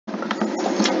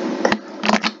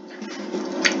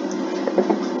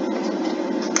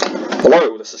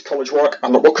Hello, this is College Work,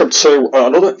 and welcome to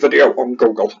another video on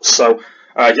Google. So,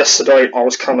 yesterday I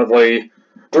was kind of doing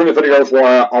a video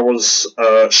where I was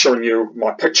showing you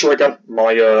my picture again,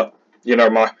 my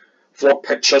my vlog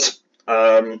pictures.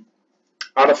 And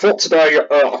I thought today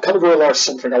I kind of realised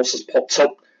something else has popped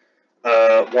up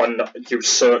when you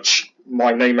search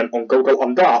my name on Google,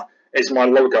 and that is my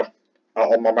logo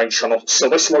on my main channel. So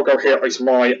this logo here is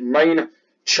my main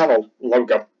channel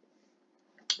logo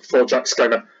for Jack's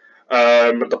Gaming.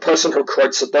 The person who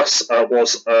created this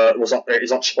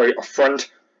is actually a friend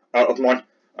of mine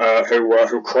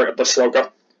who created this logo.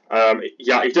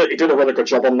 Yeah, he did a really good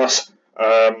job on this.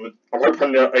 I'm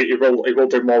hoping he will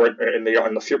do more in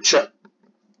the future.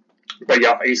 But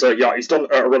yeah, he's done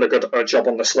a really good job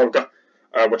on this logo,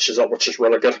 which is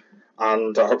really good,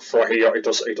 and hopefully he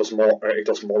does more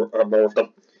of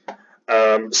them.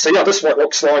 So yeah, this is what it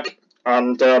looks like,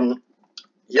 and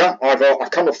yeah,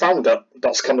 I've kind of found it.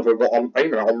 That's kind of what I'm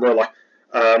aiming at. Really,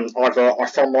 I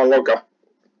found my logo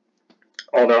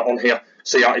on here.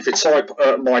 So yeah, if you type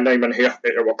my name in here,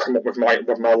 it will come up with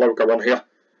my logo on here,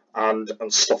 and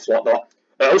stuff like that.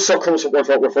 It also comes up with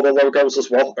other logos as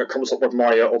well. It comes up with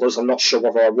my others. I'm not sure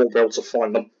whether I will be able to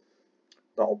find them.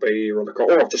 That'll be really cool.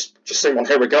 Oh, I've just seen one.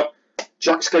 Here we go.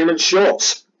 Jack's Gaming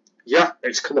Shorts. Yeah,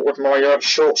 it's come up with my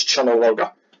Shorts channel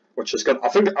logo, which is good. I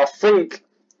think.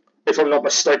 If I'm not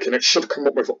mistaken, it should come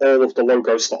up with all of the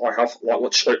logos that I have, like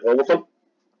literally all of them.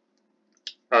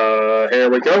 Here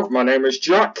we go. My name is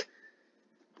Jack.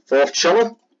 4th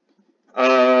channel.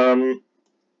 I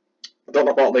don't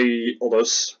know about the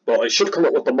others, but it should come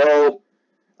up with them all.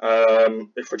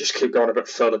 If we just keep going a bit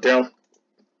further down,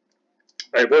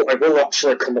 it will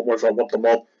actually come up with them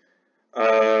all.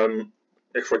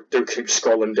 If we do keep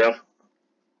scrolling down,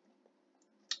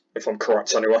 if I'm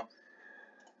correct anyway.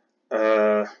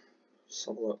 Let's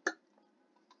have a look.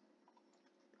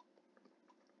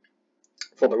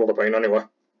 I thought they would have been anyway.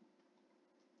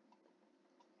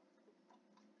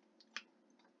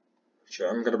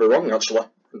 I'm going to be wrong actually.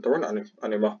 There aren't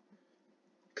any more.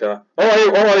 Okay.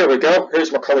 Oh, here we go.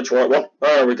 Here's my College Work one.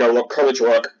 There we go. Look, College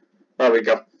Work. There we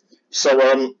go. So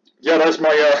yeah, there's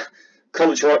my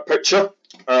College Work picture.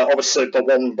 Obviously the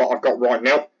one that I've got right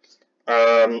now.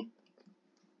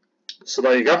 So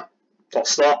there you go.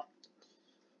 That's that.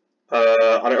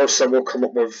 And it also will come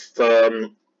up with other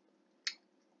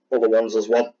ones as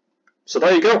well. So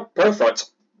there you go,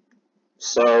 perfect.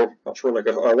 So that's really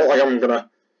good. What I am gonna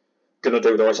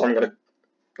do though is I'm gonna.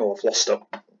 Oh, I've lost it.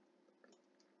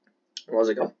 Where's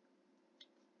it gone?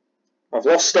 I've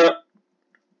lost it.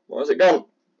 Where's it gone?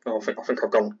 Oh, I think I've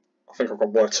gone. I think I've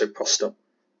gone way too past it.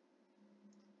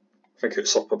 I think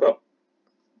it's up a bit.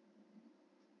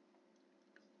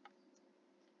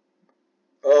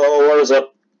 Oh, where is it?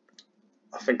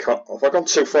 I think have I gone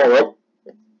too far up?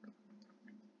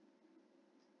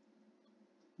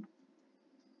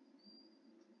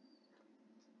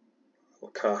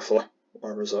 Look carefully.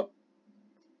 Where is it?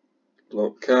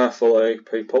 Look carefully,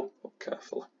 people. Look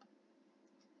carefully.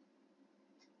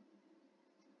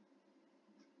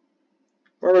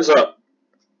 Where is it?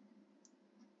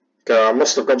 Okay, I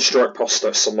must have gone straight past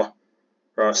it somewhere.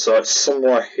 Right, so it's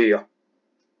somewhere here.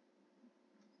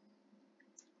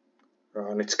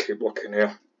 Right, I need to keep looking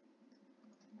here.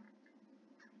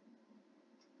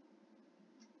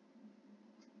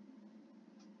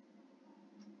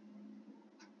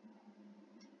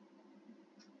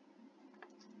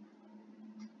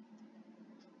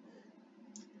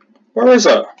 Where is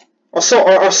it? I saw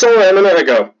it a minute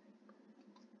ago.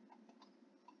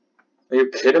 Are you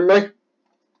kidding me?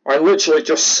 I literally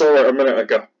just saw it a minute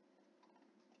ago.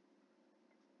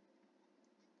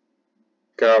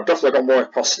 Okay, I've definitely gone way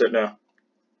past it now.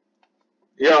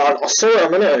 Yeah, I saw it a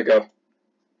minute ago.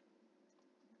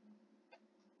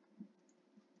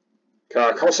 Okay,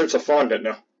 I can't seem to find it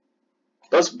now.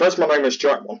 There's my name is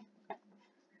Jack one.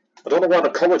 I don't know where the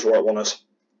College Work one is.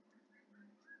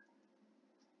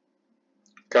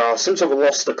 Okay, I seem to have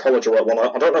lost the College Work one.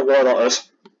 I don't know where that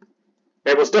is.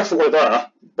 It was definitely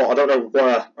there, but I don't know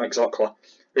where exactly.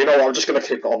 You know what, I'm just going to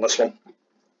keep it on this one.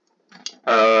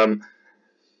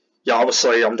 Yeah,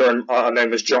 obviously I'm doing a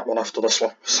name is Jack one after this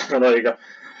one, so there you go.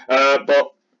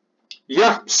 But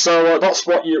yeah, so that's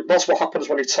what happens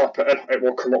when you type it in. It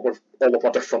will come up with all of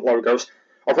my different logos.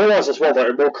 I've realised as well that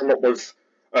it will come up with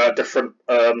different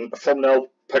thumbnail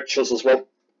pictures as well.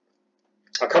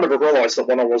 I kind of realised that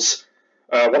when I was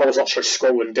actually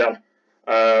scrolling down,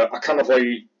 I kind of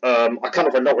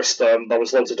noticed there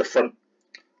was loads of different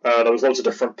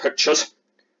pictures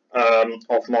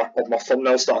of my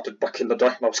thumbnails that I did back in the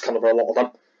day. There was kind of a lot of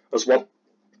them as well.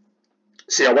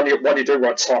 So yeah, when you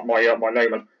do type my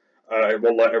name in,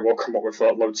 it will come up with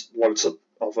loads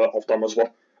of them as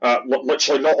well.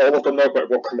 Literally not all of them though, but it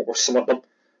will come up with some of them.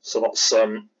 So that's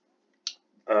kind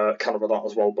of that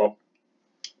as well. But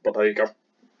there you go.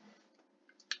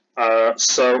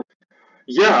 So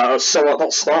yeah, so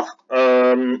that's that.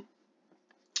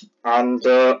 And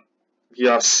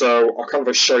yeah, so I'll kind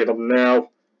of show you them now.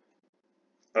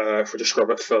 If we just go a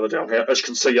bit further down here, as you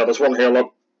can see, yeah, there's one here.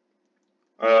 Look,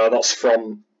 that's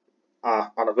from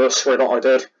our anniversary that I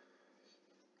did.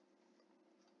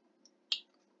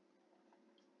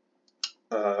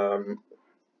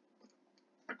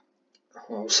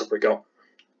 What else have we got?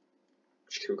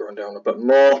 Just keep going down a bit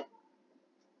more.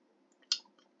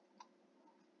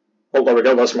 Oh, there we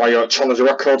go. There's my Challenger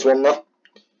Records one there.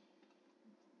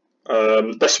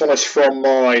 This one is from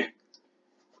my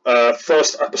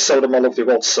first episode of my Lovely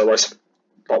World series.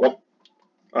 That one.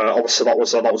 Obviously, that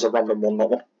was a random one. That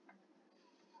one.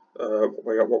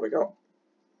 What we got?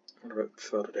 A bit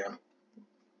further down.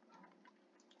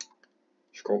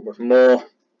 Just go up with more.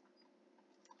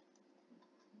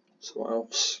 So what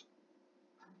else?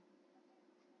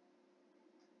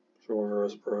 Sure,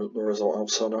 there is what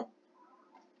else on it.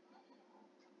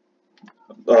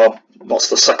 That's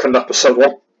the second episode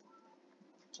one.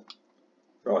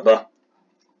 Right there.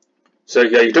 So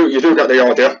yeah, you do get the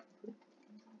idea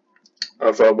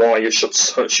of why you should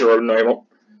search your own name up.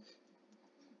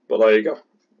 But there you go.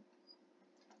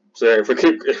 So yeah,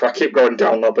 if I keep going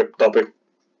down, there'll be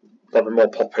more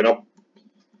popping up.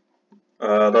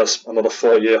 There's another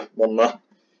 4-year one there.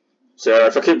 So yeah,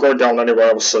 if I keep going down anywhere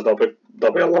else, there'll be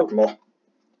a lot more.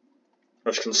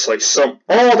 As you can see, so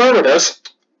there it is.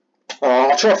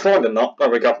 I'll try finding that. There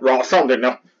we go. Right, I found it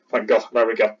now. Thank God. There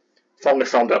we go. Finally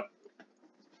found it.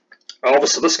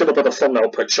 Obviously, this is going to be the thumbnail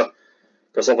picture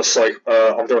because obviously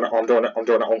I'm doing it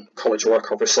on college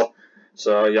work, obviously.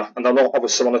 So yeah, and then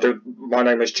obviously when I do My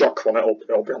Name Is Jock one,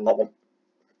 it'll be on that one.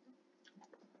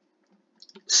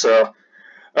 So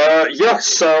yeah,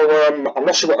 so I'm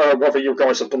not sure whether you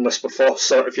guys have done this before.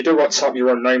 So if you do type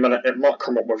your own name in it, it might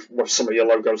come up with some of your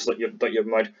logos that you've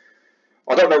made.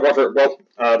 I don't know whether it will.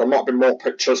 There might be more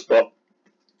pictures, but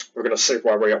we're going to see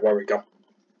where we go.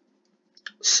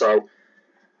 So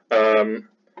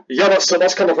yeah,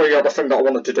 that's kind of the thing that I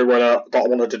wanted to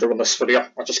do in this video.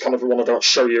 I just kind of wanted to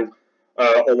show you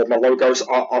all of my logos.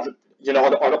 I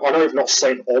know you've not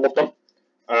seen all of them,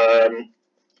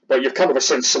 but you've kind of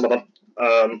seen some of them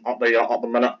at the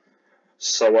minute.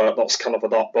 So that's kind of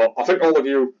that. But I think all of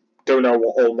you do know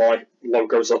what all my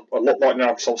logos look like now,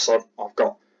 because also I've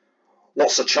got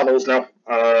lots of channels now.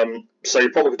 So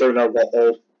you probably do know what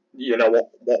all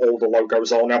the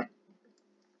logos are now.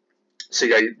 So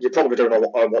yeah, you probably do know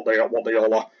what they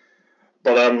all are.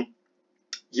 But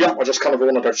yeah, I just kind of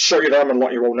wanted to show you them and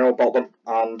let you all know about them,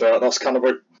 and that's kind of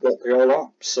what they all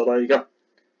are. So there you go.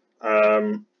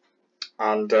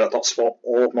 And that's what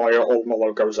all of my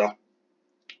logos are.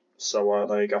 So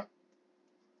there you go.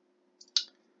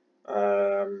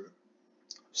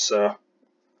 So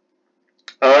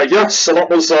yeah, so that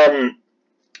was that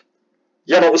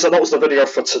was the video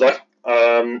for today.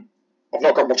 I've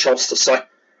not got much else to say.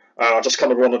 I just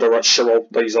kind of wanted to show all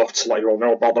these off to let you all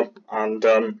know about them, and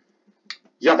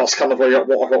yeah, that's kind of what I've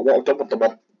done with them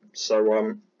all.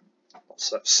 So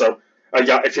that's it. So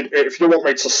yeah, if you want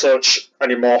me to search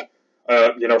any more,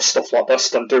 stuff like this,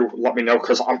 then do let me know,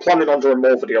 because I'm planning on doing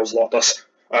more videos like this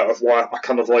of where I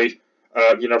kind of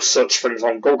search things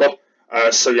on Google.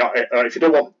 So yeah, if you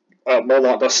do want more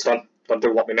like this, then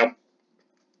do let me know.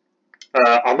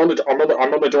 I'm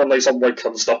only doing these on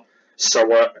weekends though.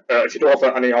 So if you do have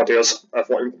any ideas of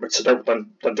what you want me to do,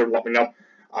 then do let me know,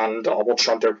 and I will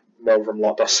try and do more of them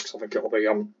like this, because I think it'll be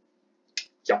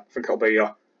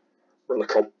really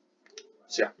cool.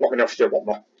 So yeah, let me know if you do want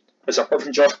more. Is that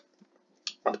everything, Joe?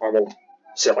 And I will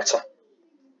see you later.